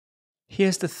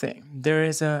Here's the thing, there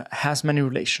is a has many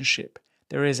relationship,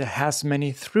 there is a has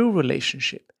many through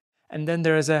relationship, and then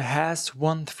there is a has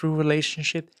one through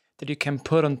relationship that you can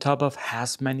put on top of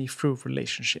has many through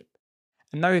relationship.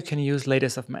 And now you can use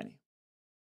latest of many.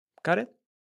 Got it?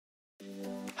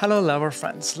 Hello Laravel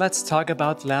friends, let's talk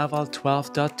about Laravel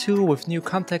 12.2 with new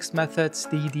context methods,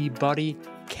 ddBody,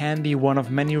 can be one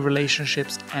of many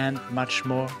relationships and much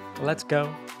more. Let's go.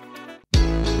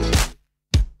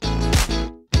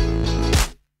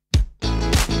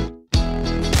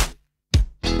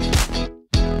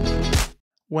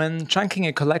 When chunking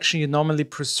a collection, you normally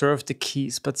preserve the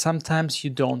keys, but sometimes you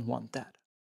don't want that.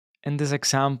 In this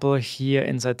example here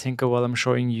inside Tinkerwell, I'm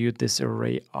showing you this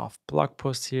array of blog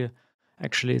posts here.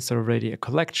 Actually, it's already a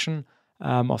collection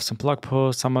of some blog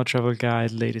posts, summer travel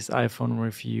guide, latest iPhone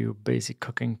review, basic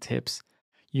cooking tips,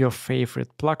 your favorite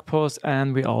blog posts,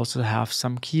 and we also have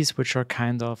some keys which are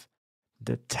kind of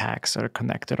the tags or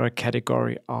connected or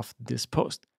category of this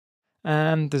post.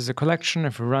 And this is a collection.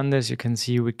 If we run this, you can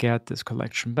see we get this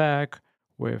collection back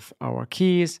with our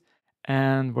keys.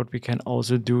 And what we can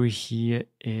also do here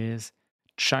is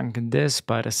chunk this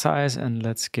by the size, and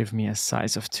let's give me a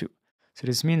size of 2. So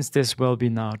this means this will be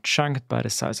now chunked by the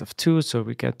size of 2. So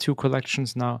we get 2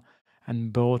 collections now,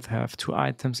 and both have 2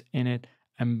 items in it,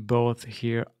 and both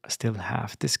here still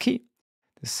have this key.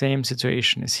 The same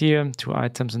situation is here, 2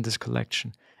 items in this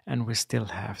collection, and we still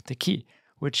have the key,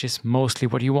 which is mostly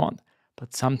what you want.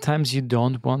 But sometimes you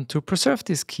don't want to preserve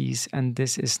these keys, and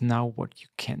this is now what you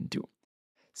can do.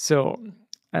 So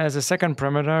as a second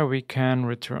parameter, we can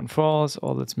return false,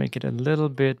 or let's make it a little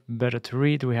bit better to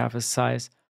read. We have a size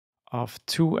of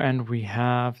 2, and we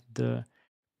have the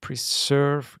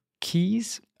preserve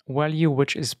keys value,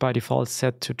 which is by default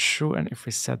set to true. And if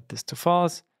we set this to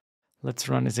false, let's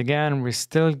run this again. We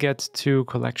still get 2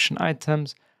 collection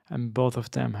items, and both of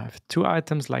them have 2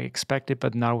 items like expected,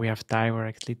 but now we have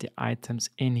directly the items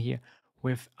in here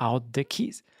without the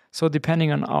keys. So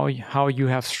depending on how you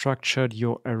have structured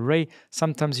your array,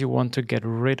 sometimes you want to get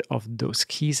rid of those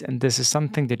keys, and this is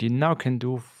something that you now can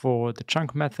do for the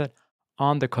chunk method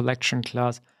on the collection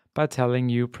class by telling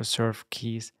you preserve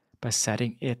keys by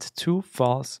setting it to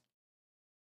false.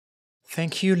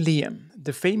 Thank you, Liam.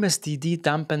 The famous dd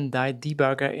dump and die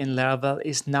debugger in Laravel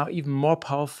is now even more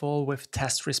powerful with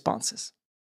test responses.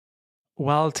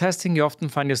 While testing, you often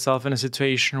find yourself in a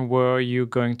situation where you're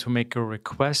going to make a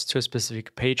request to a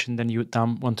specific page and then you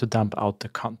want to dump out the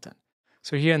content.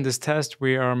 So here in this test,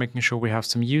 we are making sure we have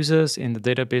some users in the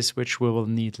database, which we will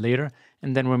need later.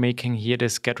 And then we're making here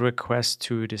this get request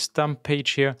to this dump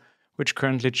page here, which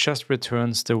currently just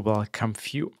returns the welcome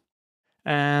view.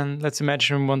 And let's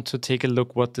imagine we want to take a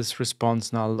look what this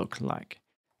response now looks like.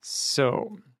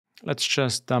 So let's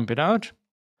just dump it out.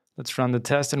 Let's run the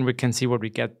test and we can see what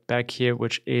we get back here,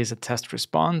 which is a test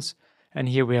response. And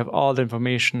here we have all the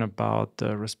information about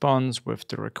the response with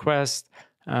the request,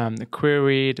 the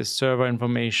query, the server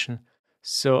information.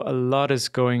 So a lot is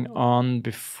going on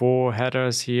before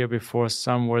headers here, before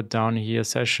somewhere down here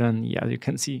session. Yeah, you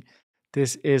can see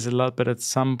this is a lot, but at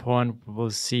some point we will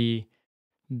see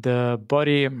the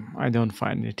body. I don't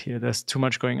find it here. There's too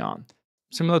much going on.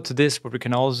 Similar to this, what we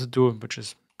can also do, which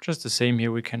is just the same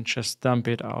here, we can just dump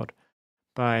it out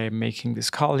by making this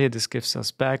call here. This gives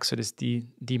us back. So this D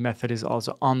method is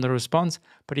also on the response.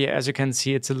 But yeah, as you can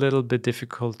see, it's a little bit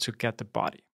difficult to get the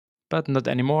body. But not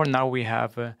anymore. Now we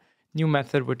have a new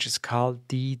method, which is called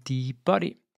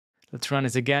ddBody. Let's run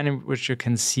this again, in which you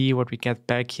can see what we get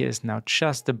back here is now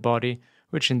just the body,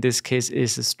 which in this case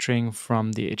is a string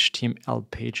from the HTML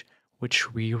page,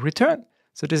 which we return.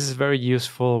 So this is very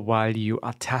useful while you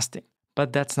are testing.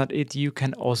 But that's not it. You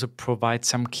can also provide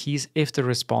some keys if the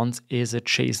response is a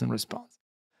JSON response.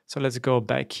 So let's go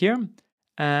back here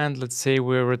and let's say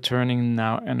we're returning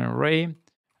now an array,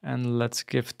 and let's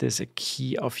give this a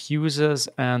key of users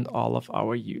and all of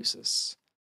our users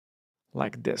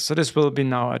like this. So this will be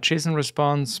now a JSON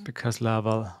response because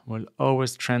Laravel will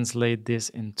always translate this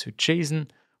into JSON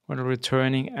when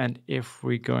returning. And if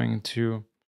we're going to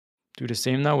do the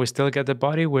same now, we still get the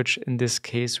body, which in this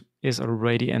case is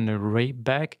already an array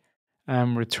back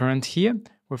returned here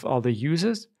with all the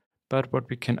users. But what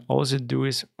we can also do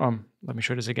is, let me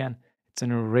show this again. It's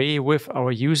an array with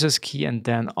our users key and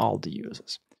then all the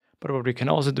users. But what we can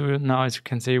also do now is we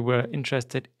can say we're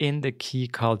interested in the key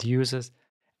called users.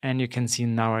 And you can see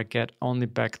now I get only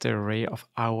back the array of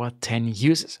our 10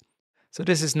 users. So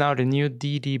this is now the new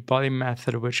ddBody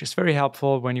method, which is very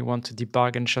helpful when you want to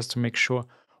debug and just to make sure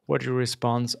what your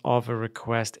response of a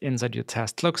request inside your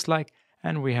test looks like.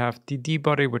 And we have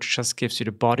ddBody, which just gives you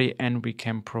the body, and we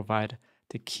can provide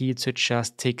the key to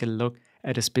just take a look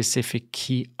at a specific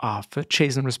key of a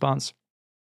JSON response.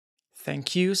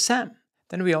 Thank you, Sam.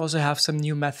 Then we also have some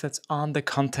new methods on the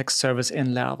context service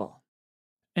in Laravel.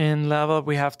 In Laravel,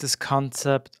 we have this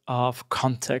concept of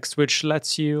context, which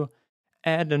lets you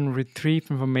add and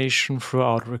retrieve information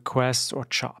throughout requests or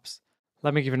jobs.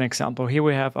 Let me give you an example. Here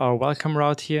we have our welcome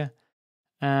route here.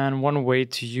 And one way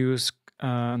to use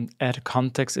add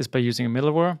context is by using a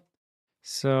middleware.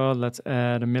 So let's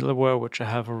add a middleware, which I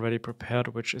have already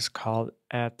prepared, which is called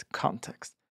add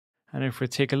context. And if we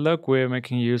take a look, we're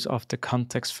making use of the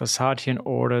context facade here in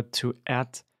order to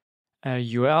add a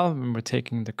URL. And we're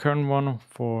taking the current one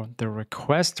for the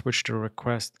request, which the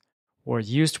request were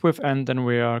used with. And then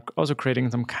we are also creating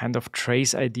some kind of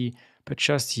trace ID, but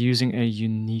just using a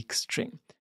unique string.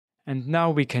 And now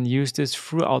we can use this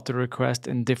throughout the request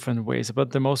in different ways.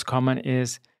 But the most common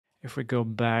is, if we go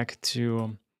back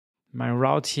to my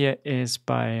route here, is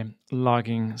by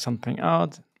logging something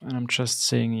out. And I'm just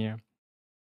saying here,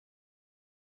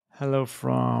 hello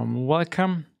from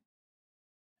welcome.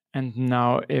 And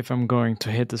now if I'm going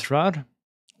to hit this route,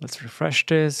 let's refresh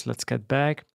this, let's get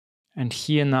back. And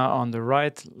here now on the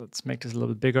right, let's make this a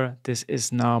little bit bigger. This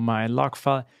is now my log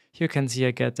file. Here you can see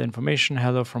I get the information,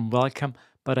 hello from welcome,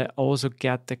 but I also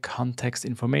get the context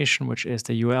information, which is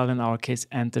the URL in our case,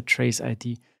 and the trace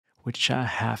ID, which I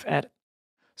have added.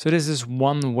 So this is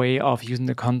one way of using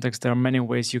the context. There are many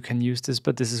ways you can use this,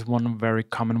 but this is one very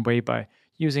common way, by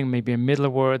using maybe a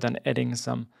middleware and adding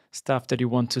some stuff that you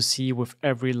want to see with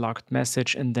every logged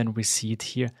message, and then we see it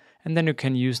here. And then you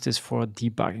can use this for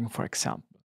debugging, for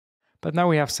example. But now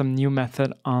we have some new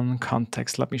method on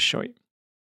context. Let me show you.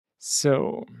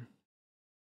 So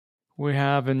we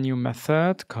have a new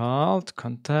method called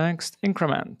context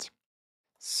increment.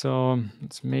 So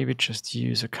let's maybe just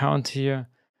use a count here.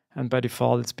 And by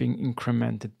default, it's being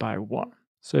incremented by 1.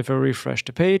 So if I refresh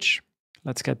the page,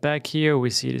 let's get back here. We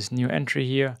see this new entry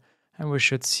here, and we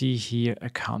should see here a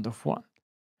count of 1.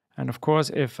 And of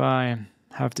course, if I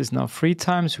have this now 3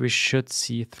 times, we should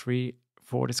see 3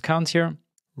 for this count here.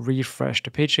 Refresh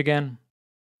the page again.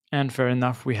 And fair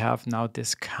enough, we have now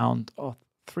this count of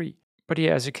 3. But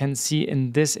yeah, as you can see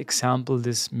in this example,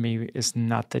 this maybe is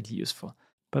not that useful.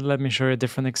 But let me show you a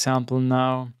different example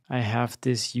now. I have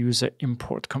this user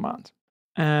import command.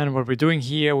 And what we're doing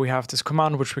here, we have this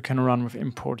command which we can run with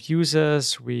import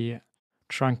users. We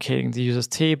truncating the users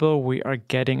table. We are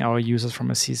getting our users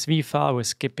from a CSV file. We're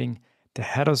skipping the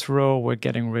headers row. We're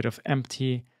getting rid of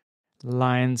empty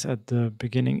lines at the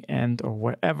beginning, end, or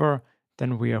wherever.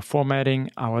 Then we are formatting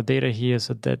our data here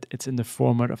so that it's in the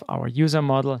format of our user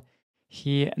model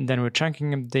here. And then we're chunking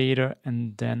the data,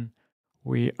 and then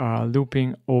we are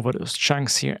looping over those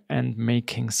chunks here and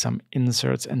making some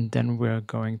inserts. And then we're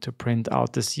going to print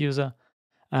out this user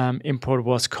import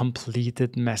was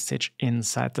completed message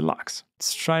inside the logs.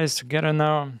 Let's try this together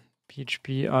now.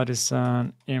 PHP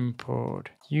artisan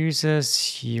import users.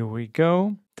 Here we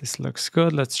go. This looks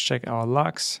good. Let's check our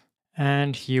logs.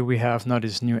 And here we have now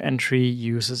this new entry,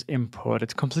 users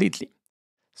imported completely.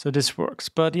 So this works.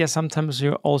 But yeah, sometimes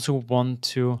you also want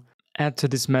to add to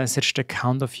this message the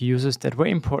count of users that were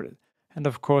imported. And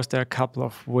of course, there are a couple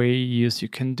of ways you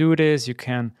can do this. You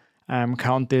can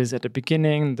count this at the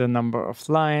beginning, the number of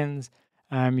lines.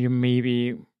 You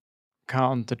maybe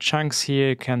count the chunks here.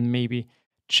 You can maybe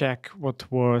check what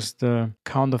was the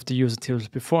count of the user tables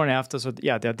before and after. So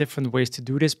yeah, there are different ways to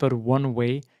do this, but one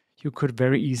way you could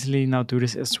very easily now do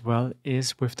this as well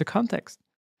is with the context.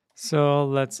 So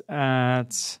let's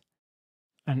add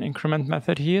an increment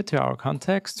method here to our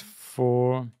context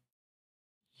for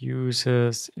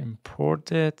users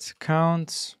imported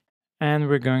counts. And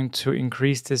we're going to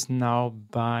increase this now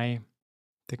by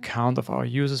the count of our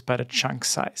users by the chunk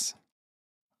size,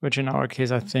 which in our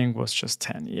case, I think was just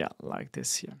 10. Yeah, like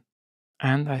this here.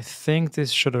 And I think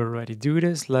this should already do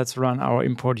this. Let's run our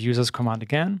import users command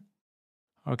again.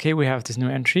 Okay, we have this new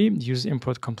entry, user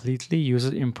import completely,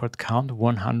 user import count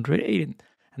 118.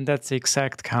 And that's the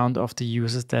exact count of the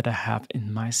users that I have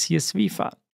in my CSV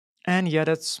file. And yeah,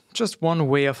 that's just one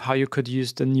way of how you could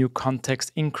use the new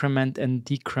context increment and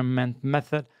decrement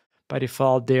method. By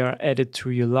default, they are added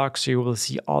to your log, so you will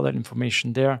see all that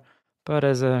information there. But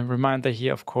as a reminder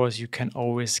here, of course, you can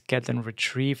always get and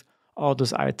retrieve all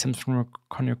those items from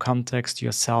your context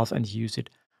yourself and use it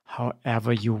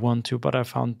however you want to. But I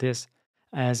found this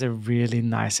as a really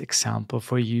nice example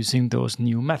for using those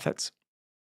new methods.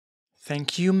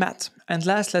 Thank you, Matt. And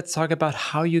last, let's talk about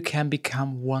how you can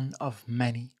become one of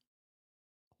many.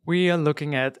 We are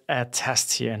looking at a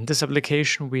test here. In this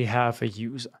application, we have a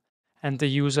user. And the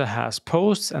user has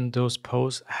posts, and those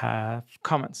posts have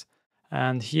comments.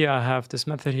 And here I have this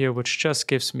method here, which just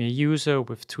gives me a user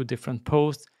with 2 different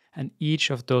posts, and each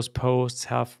of those posts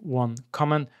have one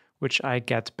comment, which I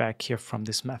get back here from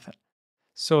this method.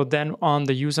 So then on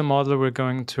the user model, we're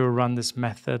going to run this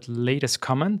method latest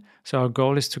comment. So our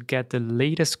goal is to get the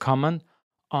latest comment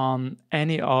on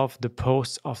any of the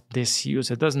posts of this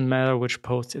user. It doesn't matter which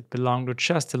post it belongs to,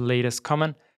 just the latest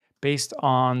comment based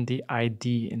on the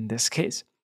ID in this case.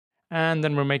 And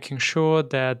then we're making sure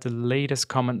that the latest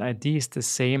comment ID is the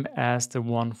same as the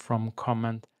one from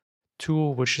comment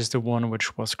 2, which is the one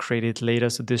which was created later.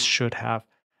 So this should have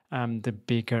the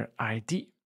bigger ID.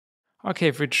 Okay,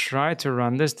 if we try to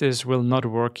run this, this will not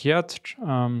work yet.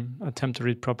 Attempt to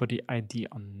read property ID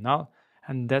on null.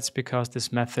 And that's because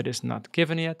this method is not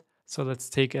given yet. So let's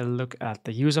take a look at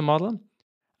the user model.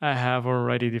 I have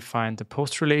already defined the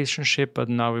post relationship, but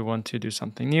now we want to do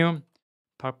something new.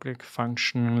 Public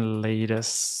function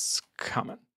latest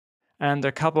comment. And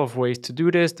a couple of ways to do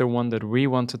this. The one that we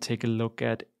want to take a look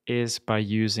at is by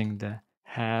using the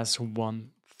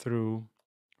has1through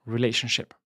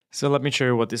relationship. So let me show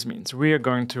you what this means. We are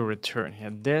going to return here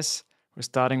this. We're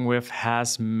starting with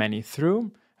has many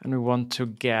through, and we want to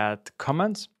get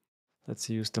comments. Let's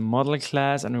use the model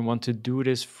class, and we want to do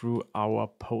this through our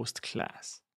post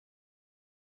class.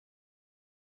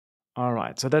 All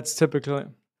right, so that's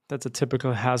a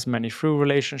typical has many through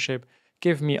relationship.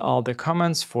 Give me all the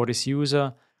comments for this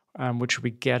user, which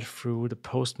we get through the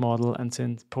post model and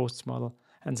since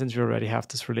we already have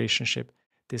this relationship,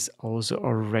 this also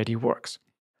already works.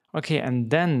 Okay, and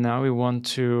then now we want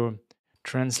to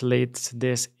translate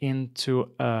this into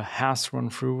a has run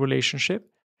through relationship.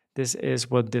 This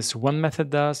is what this one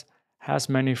method does, has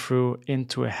many through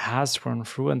into a has run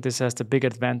through, and this has the big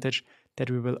advantage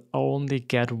that we will only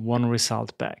get one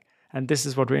result back. And this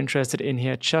is what we're interested in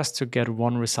here, just to get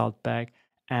one result back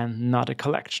and not a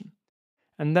collection.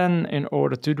 And then in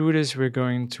order to do this, we're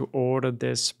going to order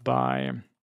this by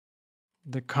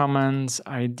the comments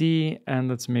ID, and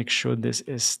let's make sure this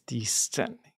is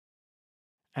descending.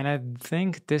 And I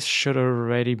think this should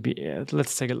already be it.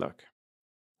 Let's take a look.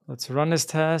 Let's run this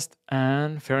test,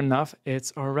 and fair enough,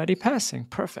 it's already passing.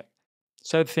 Perfect.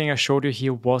 So everything I showed you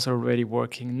here was already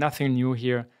working. Nothing new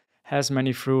here. Has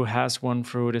many through, has one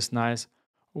through, it is nice.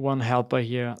 One helper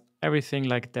here. Everything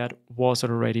like that was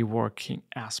already working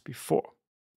as before.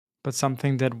 But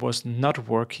something that was not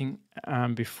working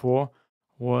before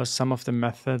was some of the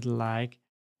method like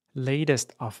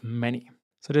latest of many.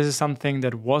 So this is something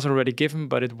that was already given,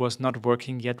 but it was not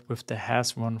working yet with the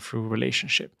has run through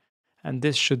relationship. And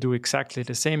this should do exactly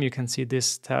the same. You can see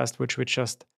this test, which we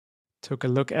just took a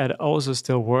look at, also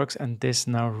still works, and this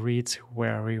now reads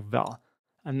very well.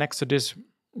 And next to this,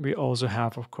 we also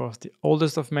have, of course, the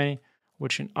oldest of many,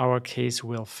 which in our case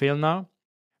will fail now.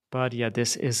 But yeah,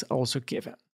 this is also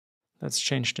given. Let's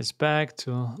change this back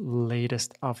to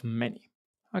latest of many.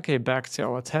 Okay, back to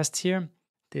our test here.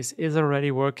 This is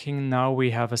already working. Now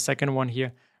we have a second one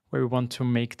here where we want to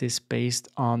make this based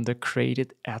on the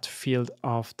created at field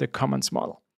of the comments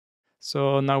model.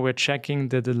 So now we're checking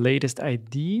that the latest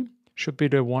ID should be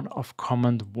the one of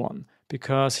comment 1,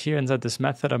 because here inside this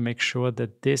method I make sure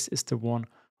that this is the one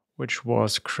which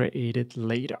was created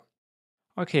later.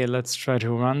 Okay, let's try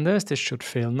to run this. This should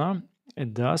fail now.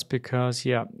 It does, because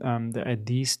the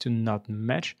IDs do not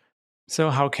match. So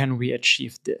how can we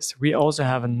achieve this? We also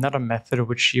have another method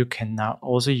which you can now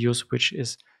also use, which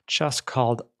is just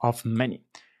called of many.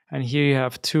 And here you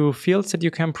have 2 fields that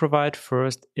you can provide.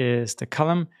 First is the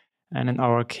column, and in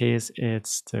our case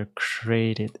it's the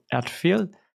created at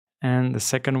field. And the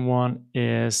second one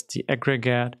is the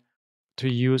aggregate to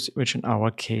use, which in our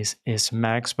case is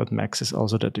max, but max is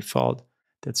also the default.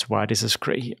 That's why this is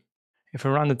gray here. If I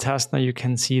run the test now, you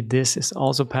can see this is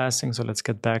also passing. So let's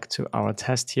get back to our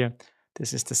test here.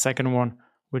 This is the second one,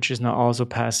 which is now also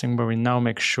passing, where we now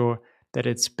make sure that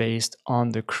it's based on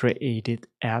the created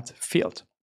at field.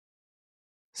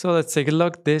 So let's take a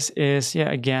look. This is,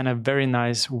 again, a very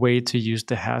nice way to use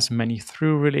the has many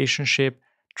through relationship,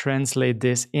 translate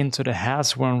this into the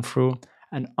has run through.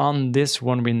 And on this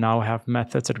one, we now have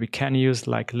methods that we can use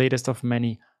like latest of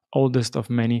many, oldest of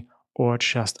many, or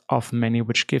just of many,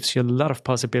 which gives you a lot of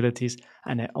possibilities.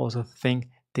 And I also think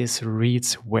this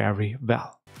reads very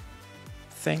well.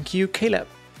 Thank you, Caleb.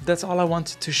 That's all I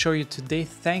wanted to show you today.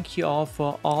 Thank you all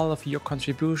for all of your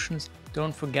contributions.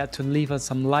 Don't forget to leave us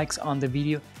some likes on the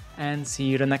video, and see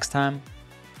you the next time.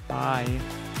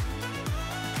 Bye.